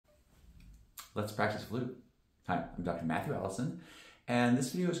Let's practice flute. Hi, I'm Dr. Matthew Allison, and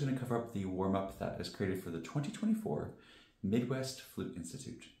this video is going to cover up the warm-up that is created for the 2024 Midwest Flute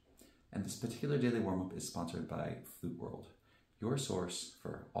Institute. And this particular daily warm-up is sponsored by Flute World, your source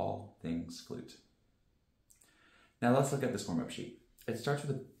for all things flute. Now let's look at this warm-up sheet. It starts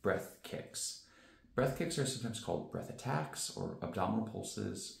with breath kicks. Breath kicks are sometimes called breath attacks or abdominal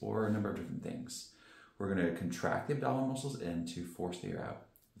pulses or a number of different things. We're going to contract the abdominal muscles in to force the air out.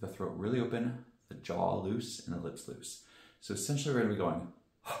 The throat really open, the jaw loose, and the lips loose. So essentially we're going to be going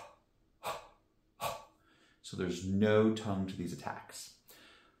so there's no tongue to these attacks.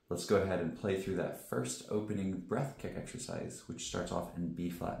 Let's go ahead and play through that first opening breath kick exercise, which starts off in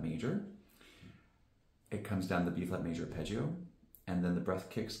B flat major. It comes down the B flat major arpeggio, and then the breath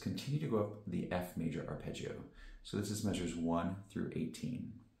kicks continue to go up the F major arpeggio. So this is measures 1 through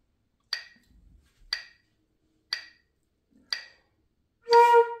 18.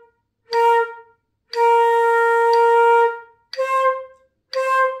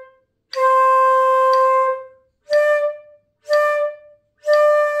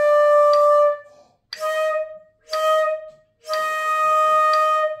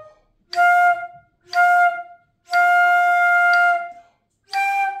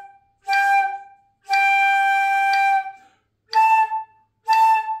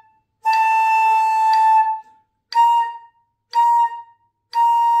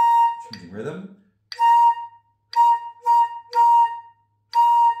 Rhythm.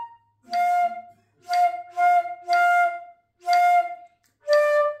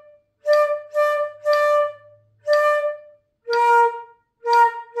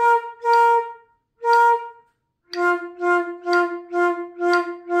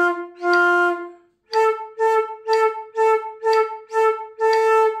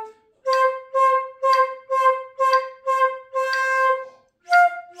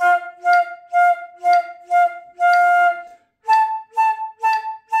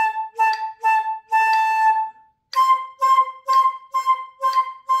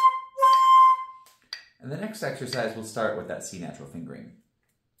 And the next exercise will start with that C natural fingering.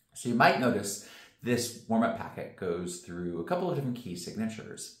 So you might notice this warm-up packet goes through a couple of different key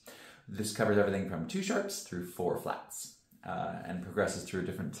signatures. This covers everything from 2 sharps through 4 flats and progresses through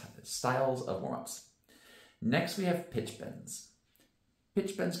different styles of warm-ups. Next we have pitch bends.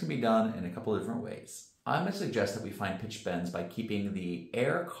 Pitch bends can be done in a couple of different ways. I'm going to suggest that we find pitch bends by keeping the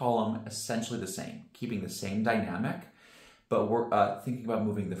air column essentially the same, keeping the same dynamic, but we're thinking about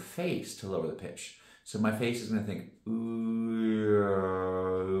moving the face to lower the pitch. So my face is going to think, ooh,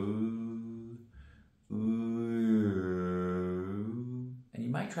 ooh, ooh. And you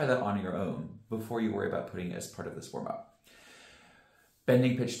might try that on your own before you worry about putting it as part of this warm-up.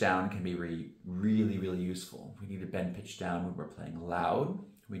 Bending pitch down can be really useful. We need to bend pitch down when we're playing loud.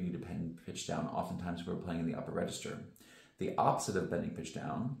 We need to bend pitch down oftentimes when we're playing in the upper register. The opposite of bending pitch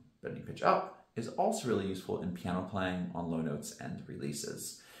down, bending pitch up, is also really useful in piano playing on low notes and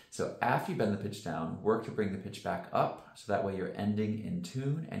releases. So after you bend the pitch down, work to bring the pitch back up so that way you're ending in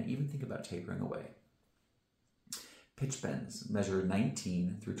tune, and even think about tapering away. Pitch bends measure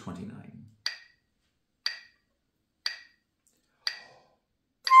 19 through 29.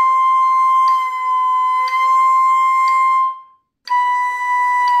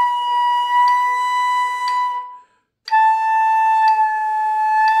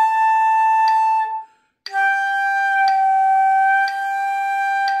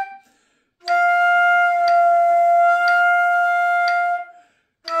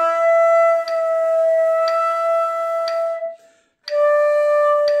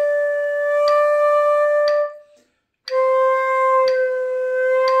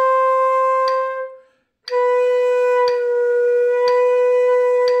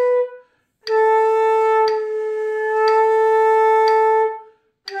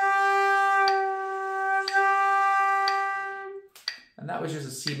 And that was just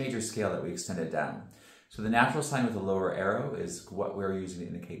a C major scale that we extended down. So the natural sign with the lower arrow is what we're using to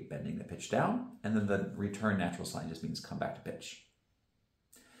indicate bending the pitch down, and then the return natural sign just means come back to pitch.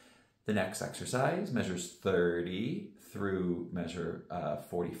 The next exercise measures 30 through measure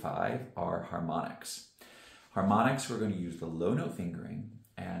 45 are harmonics. Harmonics, we're going to use the low note fingering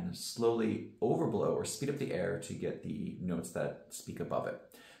and slowly overblow or speed up the air to get the notes that speak above it.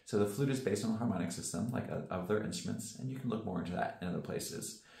 So the flute is based on the harmonic system, like other instruments, and you can look more into that in other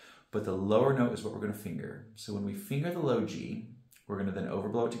places. But the lower note is what we're going to finger. So when we finger the low G, we're going to then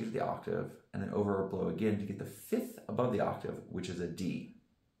overblow it to get to the octave, and then overblow again to get the 5th above the octave, which is a D.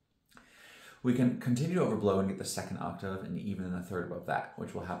 We can continue to overblow and get the 2nd octave and even the 3rd above that,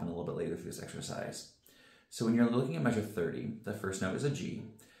 which will happen a little bit later through this exercise. So when you're looking at measure 30, the first note is a G.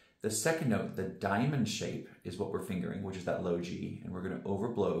 The second note, the diamond shape, is what we're fingering, which is that low G, and we're going to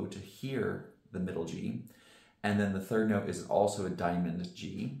overblow to hear the middle G. And then the third note is also a diamond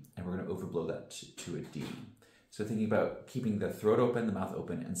G, and we're going to overblow that to a D. So thinking about keeping the throat open, the mouth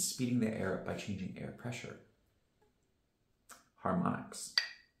open, and speeding the air up by changing air pressure. Harmonics.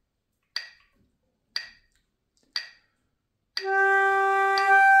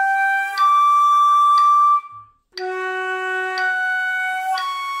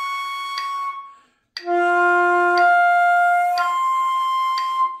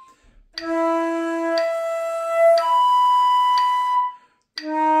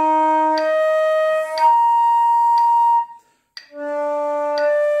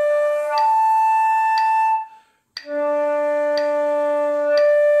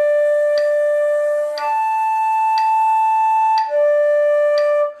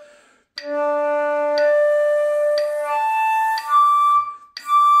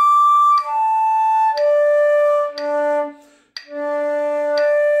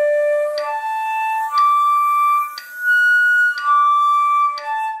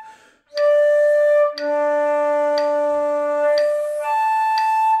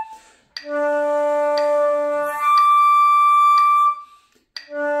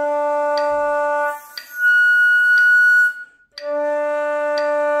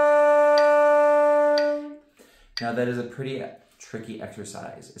 Now that is a pretty tricky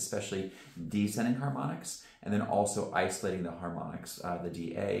exercise, especially descending harmonics, and then also isolating the harmonics, the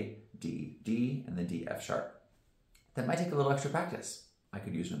D A, D, D, and the D F sharp. That might take a little extra practice. I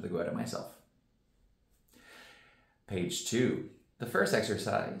could use another go at it myself. Page 2. The first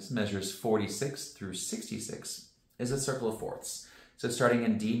exercise measures 46 through 66, is a circle of fourths. So starting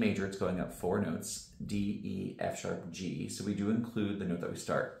in D major, it's going up 4 notes, D, E, F sharp, G. So we do include the note that we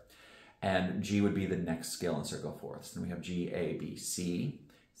start. And G would be the next scale in circle of fourths. Then we have G, A, B, C,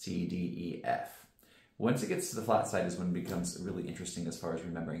 C, D, E, F. Once it gets to the flat side is when it becomes really interesting as far as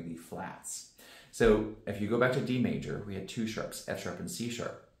remembering the flats. So if you go back to D major, we had 2 sharps, F sharp and C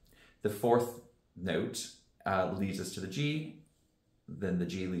sharp. The 4th note leads us to the G, then the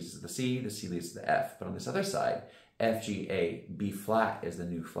G leads to the C leads to the F. But on this other side, F, G, A, B flat is the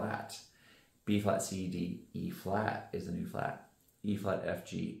new flat. B flat, C, D, E flat is the new flat. E flat, F,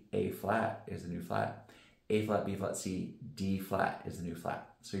 G, A flat is the new flat. A flat, B flat, C, D flat is the new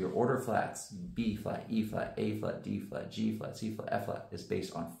flat. So your order of flats, B flat, E flat, A flat, D flat, G flat, C flat, F flat, is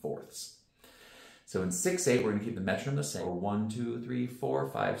based on fourths. So in 6/8, we're going to keep the metronome the same. 1, 2, 3, 4,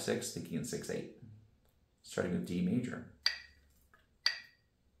 5, 6, thinking in 6/8. Starting with D major.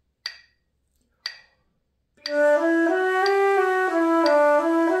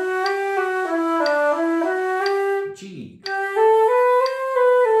 G.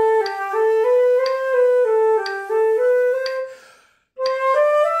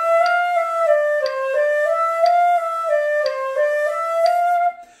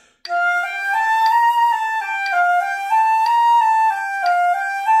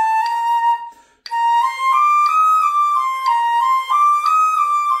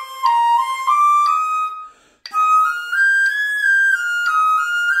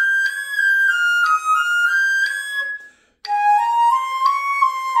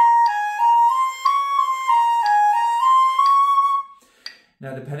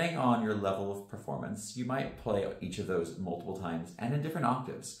 Now, depending on your level of performance, you might play each of those multiple times and in different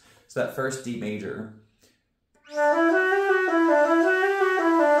octaves. So that first D major,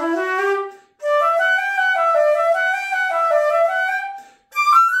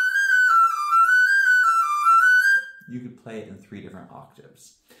 you could play it in 3 different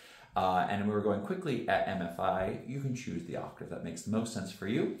octaves. And when we're going quickly at MFI, you can choose the octave that makes the most sense for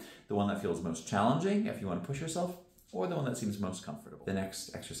you, the one that feels most challenging if you want to push yourself, or the one that seems most comfortable. The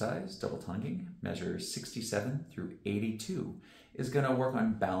next exercise, double tonguing, measures 67 through 82, is going to work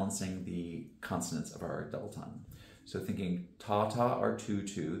on balancing the consonants of our double tongue. So thinking ta-ta or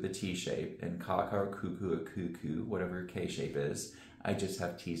tu-tu, the T shape, and ka-ka or cuckoo or cuckoo, whatever K shape is, I just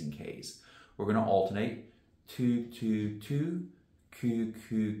have T's and K's. We're going to alternate tu-tu-tu,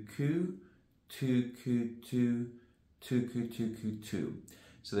 ku-ku-ku, tu-ku-tu, tu-ku-tu-ku-tu.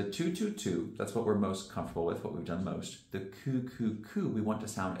 So the tu-tu-tu, that's what we're most comfortable with, what we've done most. The ku-ku-ku, we want to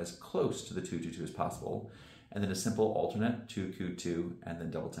sound as close to the tu-tu-tu as possible. And then a simple alternate, tu-ku-tu, and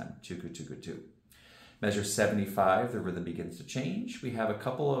then double time, tu-ku-tu-ku-tu. Measure 75, the rhythm begins to change. We have a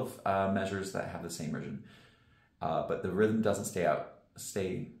couple of measures that have the same rhythm, but the rhythm doesn't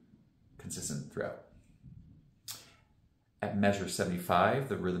stay consistent throughout. At measure 75,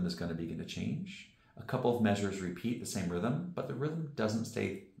 the rhythm is going to begin to change. A couple of measures repeat the same rhythm, but the rhythm doesn't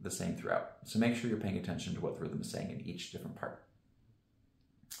stay the same throughout. So make sure you're paying attention to what the rhythm is saying in each different part.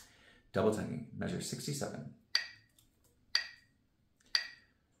 Double tonguing, measure 67.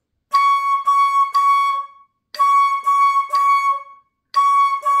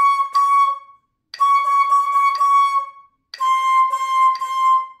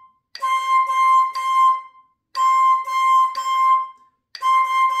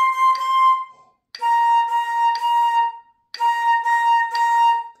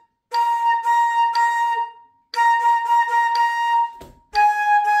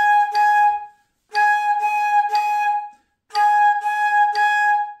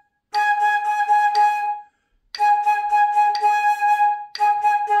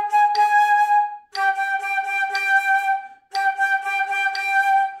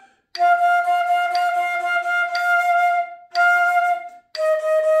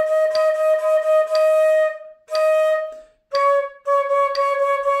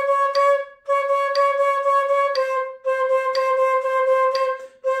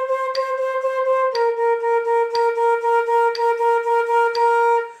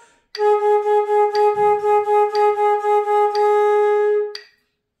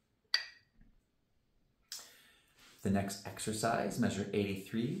 The next exercise, measure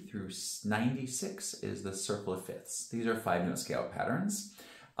 83 through 96, is the circle of fifths. These are 5-note scale patterns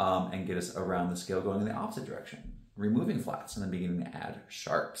and get us around the scale going in the opposite direction, removing flats and then beginning to add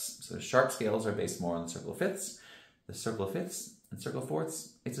sharps. So the sharp scales are based more on the circle of fifths. The circle of fifths and circle of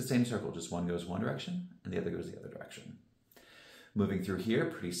fourths, it's the same circle, just one goes one direction and the other goes the other direction. Moving through here,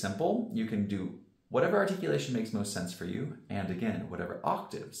 pretty simple. You can do whatever articulation makes most sense for you, and again, whatever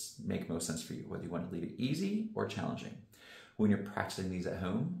octaves make most sense for you, whether you want to leave it easy or challenging. When you're practicing these at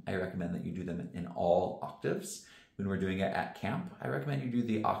home, I recommend that you do them in all octaves. When we're doing it at camp, I recommend you do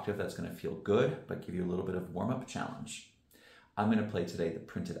the octave that's going to feel good, but give you a little bit of warm-up challenge. I'm going to play today the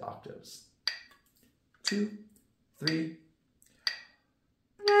printed octaves. 2, 3,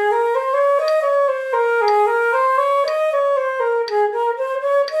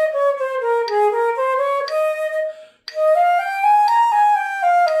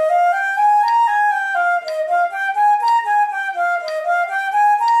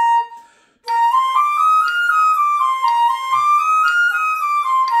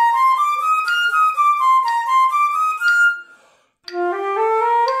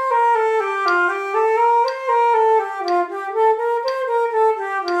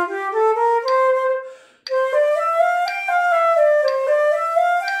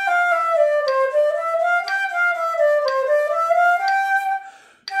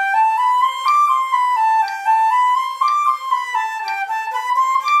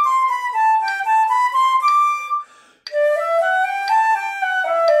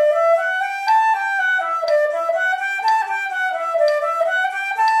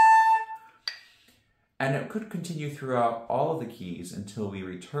 and it could continue throughout all of the keys until we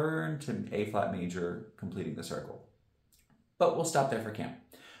return to A flat major, completing the circle. But we'll stop there for camp.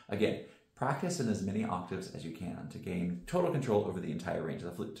 Again, practice in as many octaves as you can to gain total control over the entire range of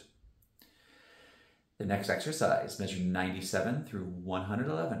the flute. The next exercise, measure 97 through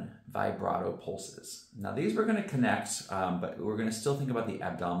 111, vibrato pulses. Now these we're going to connect, but we're going to still think about the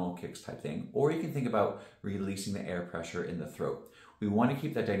abdominal kicks type thing, or you can think about releasing the air pressure in the throat. We want to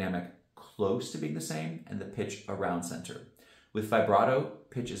keep that dynamic close to being the same and the pitch around center. With vibrato,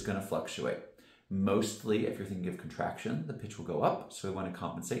 pitch is going to fluctuate. Mostly, if you're thinking of contraction, the pitch will go up, so we want to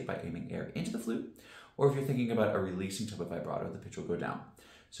compensate by aiming air into the flute. Or if you're thinking about a releasing type of vibrato, the pitch will go down.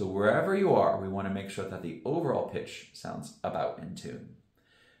 So wherever you are, we want to make sure that the overall pitch sounds about in tune.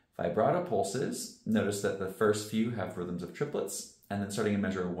 Vibrato pulses, notice that the first few have rhythms of triplets, and then starting in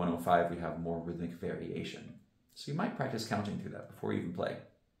measure 105, we have more rhythmic variation. So you might practice counting through that before you even play.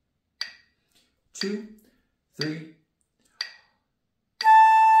 2, 3,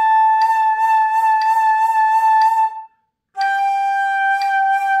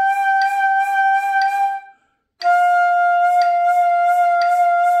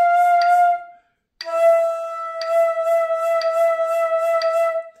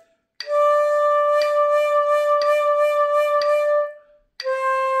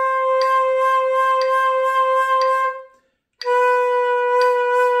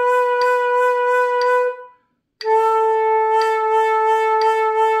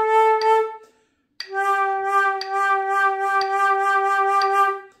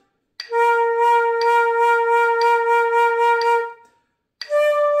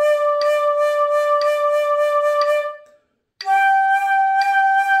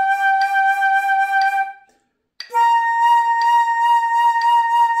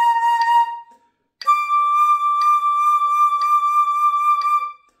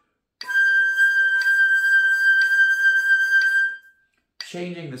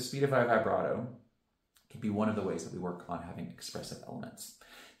 speed of vibrato can be one of the ways that we work on having expressive elements.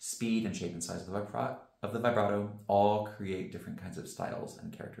 Speed and shape and size of the vibrato all create different kinds of styles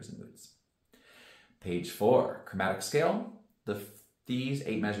and characters and moods. Page 4, chromatic scale. These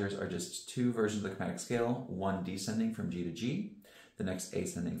 8 measures are just 2 versions of the chromatic scale, one descending from G to G, the next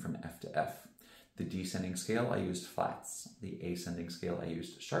ascending from F to F. The descending scale, I used flats. The ascending scale, I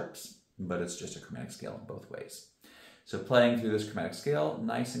used sharps, but it's just a chromatic scale in both ways. So playing through this chromatic scale,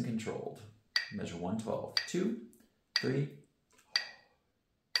 nice and controlled. Measure 112, 2, 3.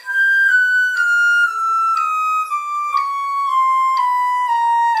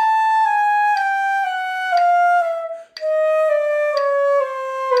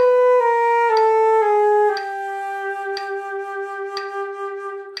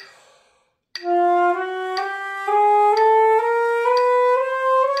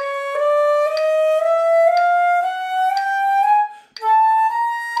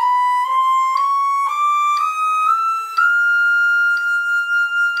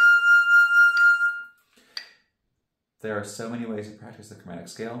 There are so many ways to practice the chromatic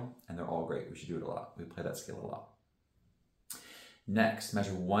scale, and they're all great. We should do it a lot. We play that scale a lot. Next,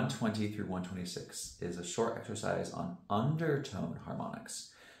 measure 120 through 126 is a short exercise on undertone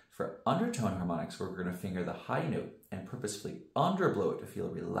harmonics. For undertone harmonics, we're going to finger the high note and purposefully underblow it to feel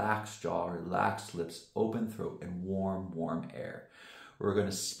a relaxed jaw, relaxed lips, open throat, and warm, warm air. We're going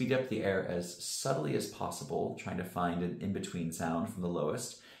to speed up the air as subtly as possible, trying to find an in-between sound from the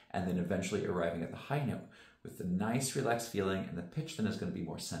lowest, and then eventually arriving at the high note with the nice relaxed feeling, and the pitch then is going to be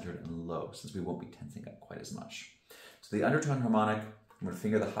more centered and low since we won't be tensing up quite as much. So the undertone harmonic, I'm going to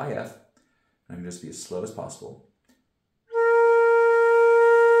finger the high F, and I'm going to just be as slow as possible.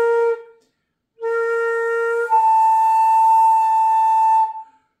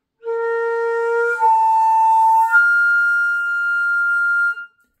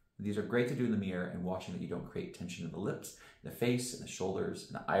 These are great to do in the mirror and watching that you don't create tension in the lips, in the face, in the shoulders,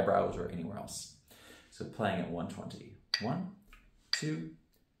 in the eyebrows, or anywhere else. So playing at 120. 1, 2,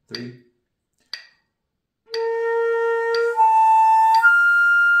 3.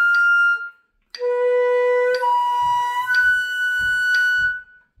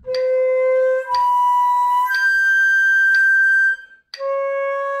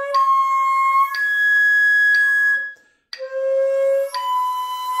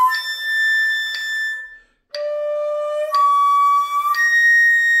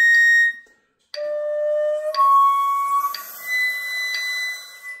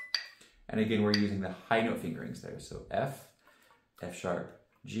 And again, we're using the high note fingerings there. So F, F sharp,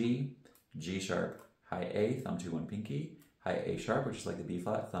 G, G sharp, high A, thumb 2, 1 pinky, high A sharp, which is like the B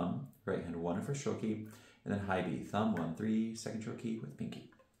flat thumb, right hand 1 for stroke key, and then high B, thumb 1, 3, second stroke key with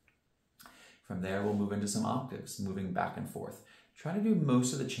pinky. From there, we'll move into some octaves, moving back and forth. Try to do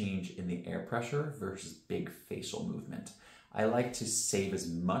most of the change in the air pressure versus big facial movement. I like to save as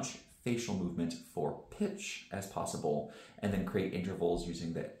much facial movement for pitch as possible, and then create intervals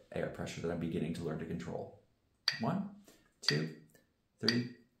using the air pressure that I'm beginning to learn to control. 1, 2, 3.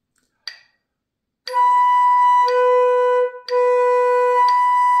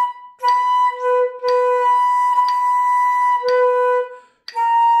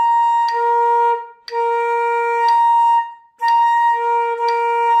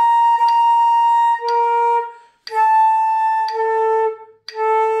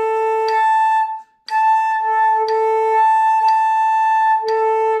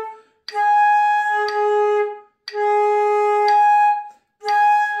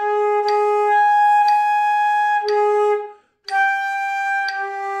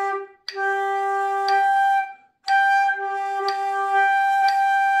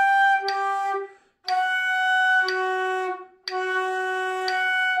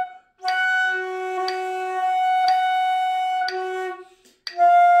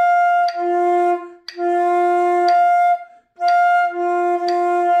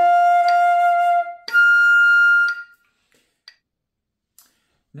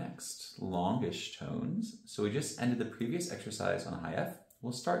 Next, longish tones. So we just ended the previous exercise on high F.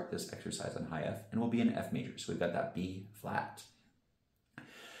 We'll start this exercise on high F, and we'll be in F major. So we've got that B flat.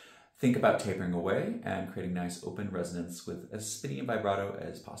 Think about tapering away and creating nice open resonance with as spinny a vibrato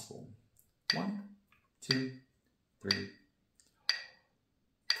as possible. 1, 2, 3.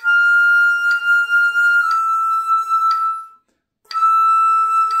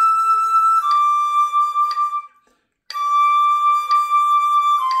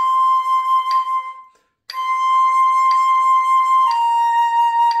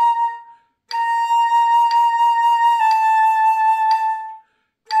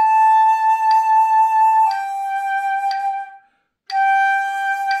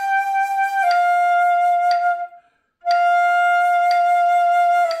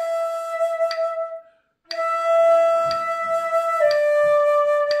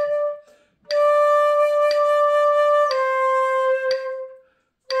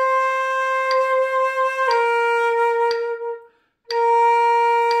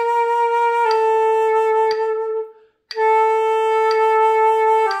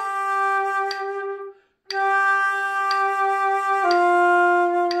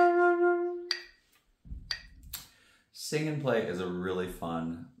 Sing and play is a really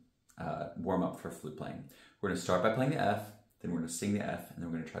fun warm-up for flute playing. We're going to start by playing the F, then we're going to sing the F, and then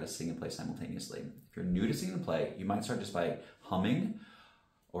we're going to try to sing and play simultaneously. If you're new to sing and play, you might start just by humming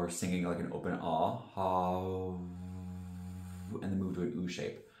or singing like an open ah, and then move to an oo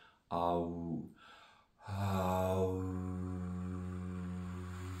shape. And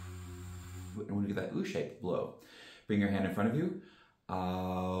when you get that oo shape, blow. Bring your hand in front of you.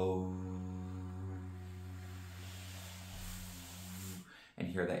 And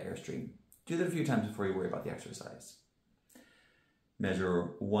hear that airstream. Do that a few times before you worry about the exercise.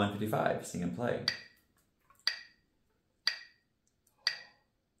 Measure 155, sing and play.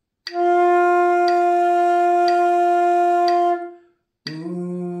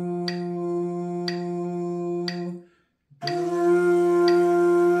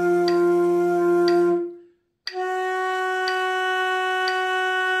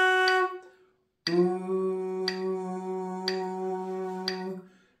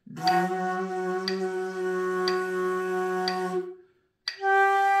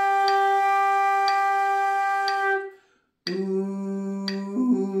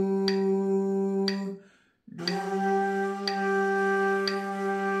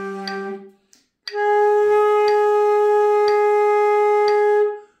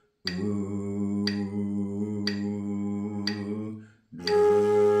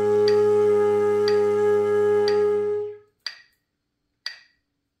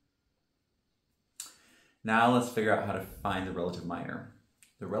 Now let's figure out how to find the relative minor.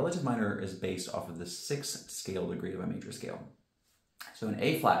 The relative minor is based off of the 6th scale degree of a major scale. So in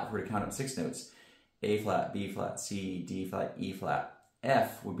A flat, if we were to count up 6 notes, A flat, B flat, C, D flat, E flat,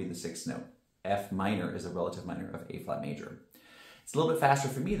 F would be the 6th note. F minor is the relative minor of A flat major. It's a little bit faster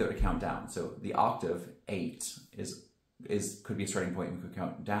for me though to count down. So the octave 8 could be a starting point. We could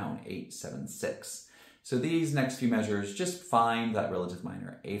count down 8, 7, 6. So these next few measures, just find that relative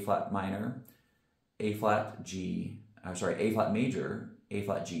minor. A flat minor, A flat G, A flat major, A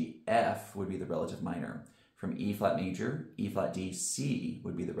flat G, F would be the relative minor. From E flat major, E flat D, C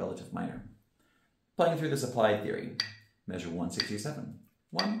would be the relative minor. Playing through this applied theory, measure 167.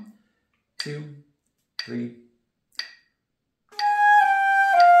 1, 2, 3.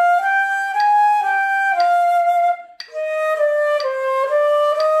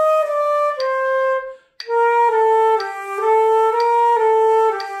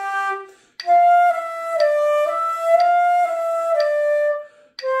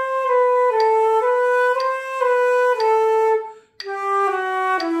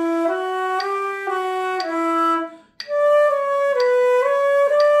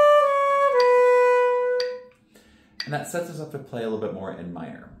 And that sets us up to play a little bit more in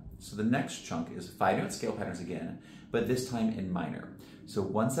minor. So the next chunk is 5-note scale patterns again, but this time in minor. So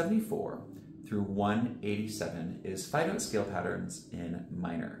 174 through 187 is 5-note scale patterns in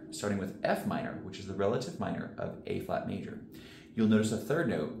minor, starting with F minor, which is the relative minor of A flat major. You'll notice a third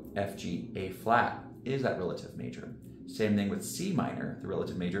note, F, G, A flat, is that relative major. Same thing with C minor, the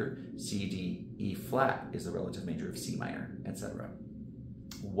relative major, C, D, E flat is the relative major of C minor, etc.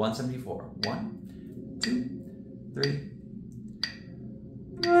 174, 1, 2, 3.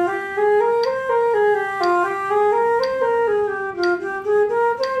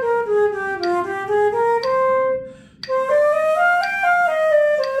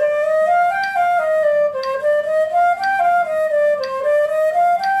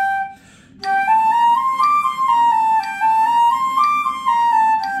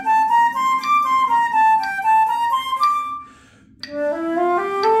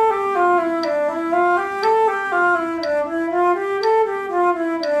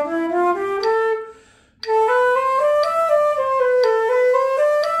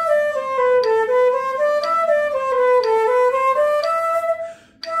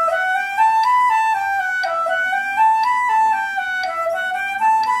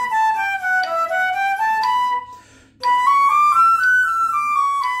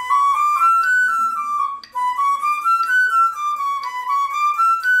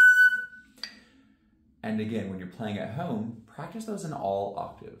 And again, when you're playing at home, practice those in all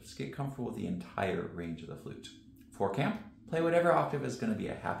octaves. Get comfortable with the entire range of the flute. For camp, play whatever octave is going to be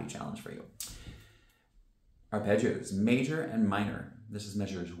a happy challenge for you. Arpeggios, major and minor. This is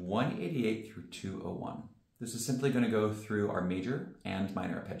measures 188 through 201. This is simply going to go through our major and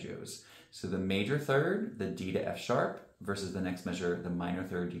minor arpeggios. So the major third, the D to F sharp, versus the next measure, the minor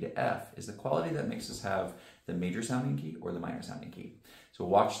third, D to F, is the quality that makes us have the major sounding key or the minor sounding key. So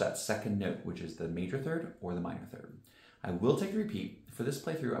watch that second note, which is the major third or the minor third. I will take the repeat. For this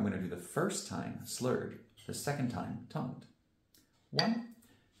playthrough, I'm going to do the first time slurred, the second time tongued. 1,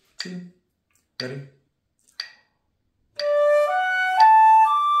 2, ready?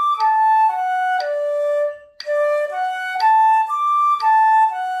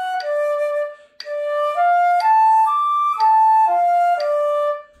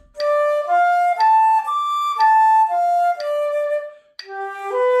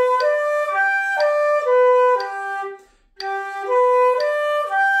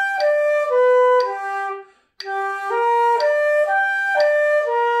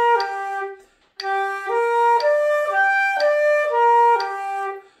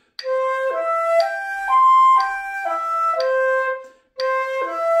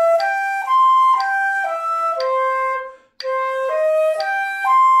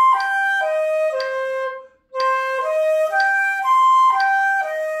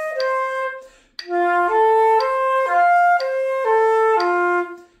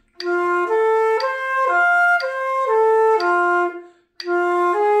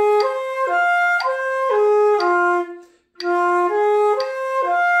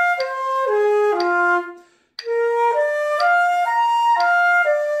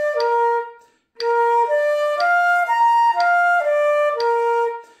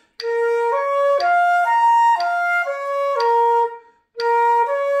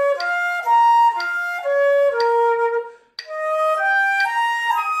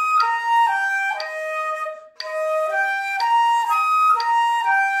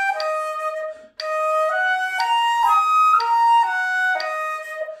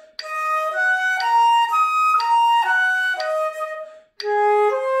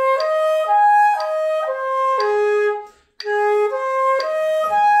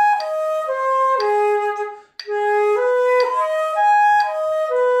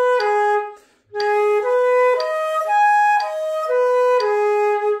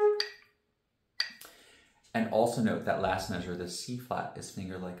 the C flat is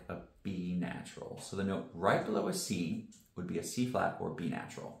fingered like a B natural. So the note right below a C would be a C flat or B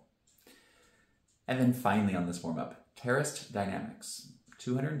natural. And then finally on this warm-up, terraced dynamics,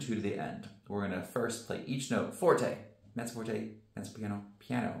 202 to the end. We're going to first play each note forte, mezzo forte, mezzo piano,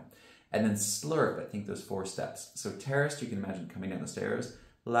 piano, and then slur it, I think those 4 steps. So terraced, you can imagine coming down the stairs,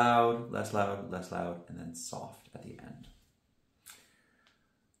 loud, less loud, less loud, and then soft at the end.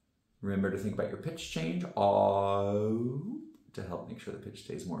 Remember to think about your pitch change to help make sure the pitch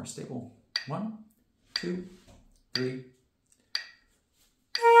stays more stable. 1, 2, 3.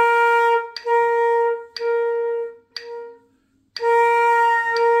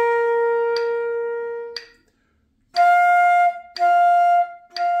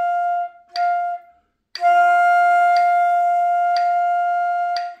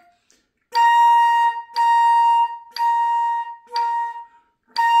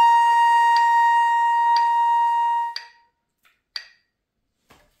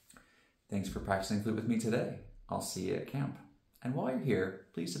 Thanks for practicing flute with me today. I'll see you at camp. And while you're here,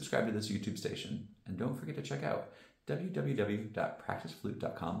 please subscribe to this YouTube station. And don't forget to check out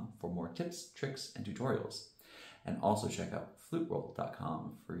www.practiceflute.com for more tips, tricks, and tutorials. And also check out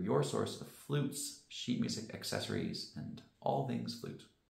fluteroll.com for your source of flutes, sheet music accessories, and all things flute.